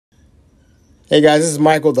Hey guys, this is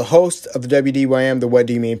Michael, the host of the WDYM, the What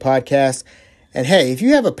Do You Mean podcast. And hey, if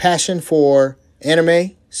you have a passion for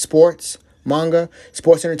anime, sports, manga,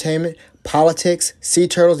 sports entertainment, politics, sea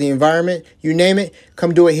turtles, the environment, you name it,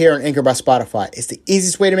 come do it here on Anchor by Spotify. It's the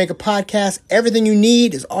easiest way to make a podcast. Everything you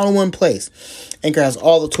need is all in one place. Anchor has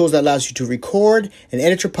all the tools that allows you to record and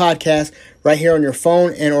edit your podcast right here on your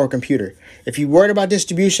phone and or computer. If you're worried about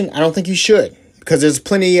distribution, I don't think you should, because there's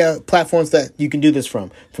plenty of platforms that you can do this from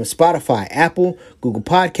Spotify, Apple, Google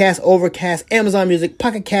Podcasts, Overcast, Amazon Music,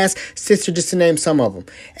 Pocket Cast, Stitcher, just to name some of them.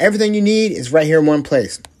 Everything you need is right here in one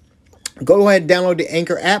place. Go ahead and download the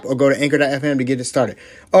Anchor app or go to anchor.fm to get it started.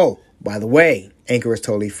 Oh, by the way, Anchor is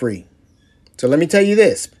totally free. So let me tell you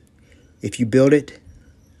this. If you build it,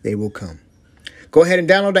 they will come. Go ahead and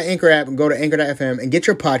download the Anchor app and go to anchor.fm and get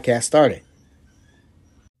your podcast started.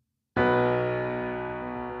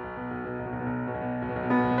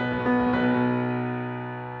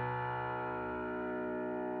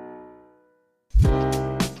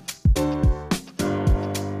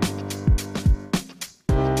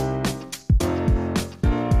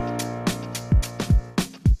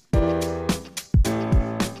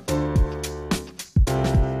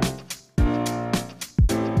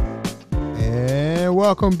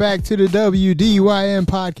 Welcome back to the WDYM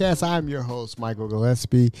podcast. I'm your host, Michael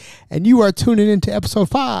Gillespie, and you are tuning into episode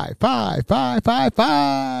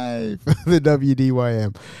 55555 of the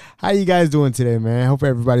WDYM. How you guys doing today, man? Hope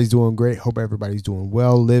everybody's doing great. Hope everybody's doing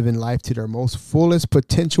well, living life to their most fullest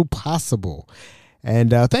potential possible.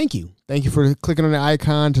 And thank you. Thank you for clicking on the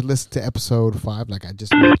icon to listen to episode 5, like I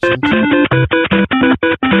just mentioned.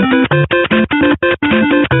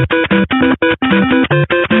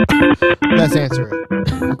 Let's answer it.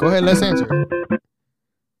 Go ahead, let's answer it.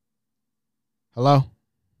 Hello?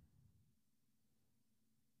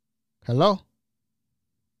 Hello?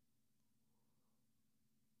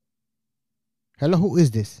 Hello, who is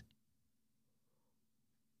this?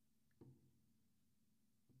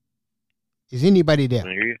 Is anybody there?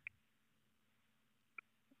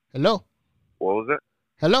 Hello? What was that?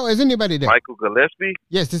 Hello, is anybody there? Michael Gillespie?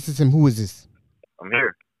 Yes, this is him. Who is this? I'm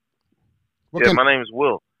here. My name is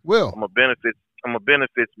Will. Will. I'm a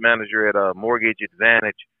benefits manager at Mortgage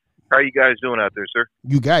Advantage. How are you guys doing out there, sir?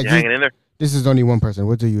 You guys hanging in there? This is only one person.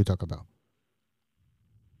 What do you talk about?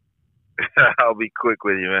 I'll be quick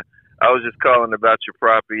with you, man. I was just calling about your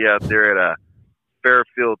property out there at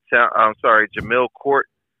Jamil Court.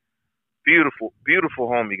 Beautiful, beautiful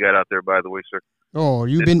home you got out there, by the way, sir. Oh,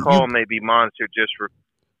 This call may be monitored just for...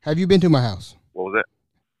 Have you been to my house? What was that?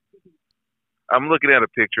 I'm looking at a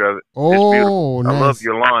picture of it. Oh, nice. I love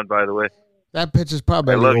your lawn, by the way. That picture's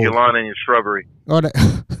probably. I love your lawn and your shrubbery. Oh,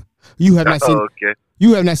 you have not seen. Okay.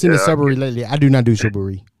 You have not seen the shrubbery lately. I do not do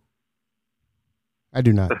shrubbery. I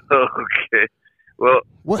do not. Okay. Well,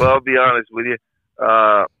 I'll be honest with you.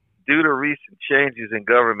 Due to recent changes in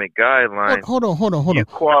government guidelines, hold on. You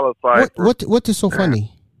qualify. What is so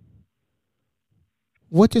funny?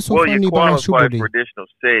 What is so funny about my shrubbery? For additional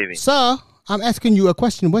savings, sir. I'm asking you a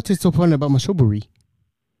question. What is so funny about my shrubbery?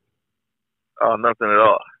 Oh, nothing at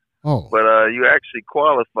all. Oh. But you actually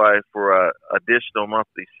qualify for additional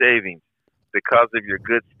monthly savings because of your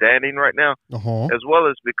good standing right now, as well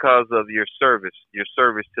as because of your service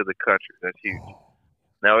to the country. That's huge.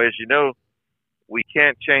 Now, as you know, we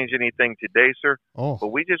can't change anything today, sir,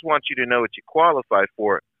 but we just want you to know what you qualify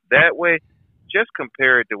for. That way, just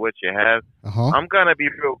compare it to what you have. I'm going to be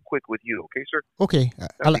real quick with you, okay, sir? Okay.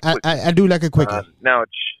 I do like a quick one. Now,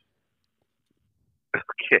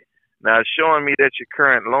 okay. Now, it's showing me that your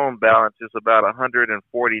current loan balance is about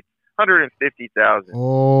 $150,000.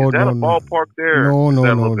 Oh, is that a ballpark there?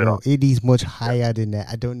 No. It is much higher than that.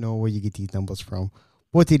 I don't know where you get these numbers from,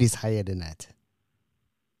 but it is higher than that.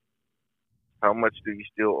 How much do you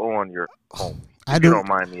still owe on your home? You don't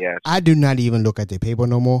mind me asking. I do not even look at the paper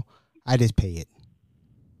no more. I just pay it.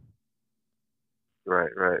 Right.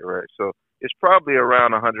 So it's probably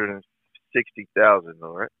around $160,000,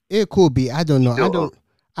 though, right? It could be. I don't know.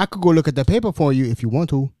 I could go look at the paper for you if you want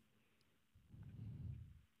to.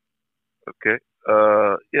 Okay.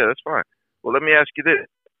 Yeah, that's fine. Well, let me ask you this.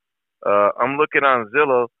 I'm looking on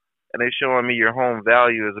Zillow, and they're showing me your home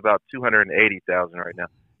value is about $280,000 right now.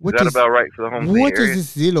 Is that about right for the homes in the area? What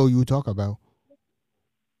is this Zillow you talk about?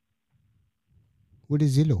 What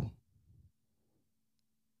is Zillow?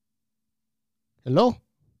 Hello?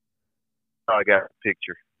 Oh, I got a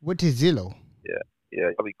picture. What is Zillow?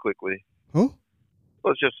 Yeah, I'll be quick with you. Huh?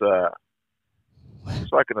 Well, it's just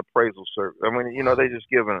it's like an appraisal service. I mean, they just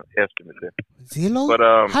give an estimate there. Zillow? But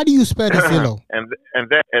how do you spell the Zillow? and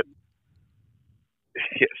that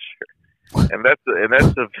yes, sir. And that's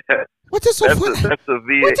a What is so funny? That's a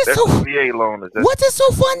VA loan. What is so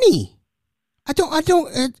funny? I don't.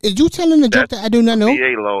 Is you telling a joke that I do not know?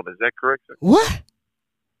 VA loan. Is that correct, sir? What?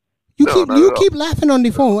 You keep laughing on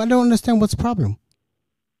the phone. I don't understand what's the problem.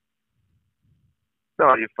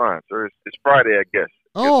 No, you're fine, sir. It's Friday, I guess.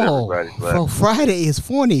 So Friday is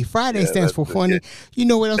funny. Friday stands for funny. You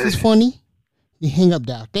know what else is funny? You hang up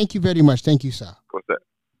dial. Thank you very much. Thank you, sir. What's that?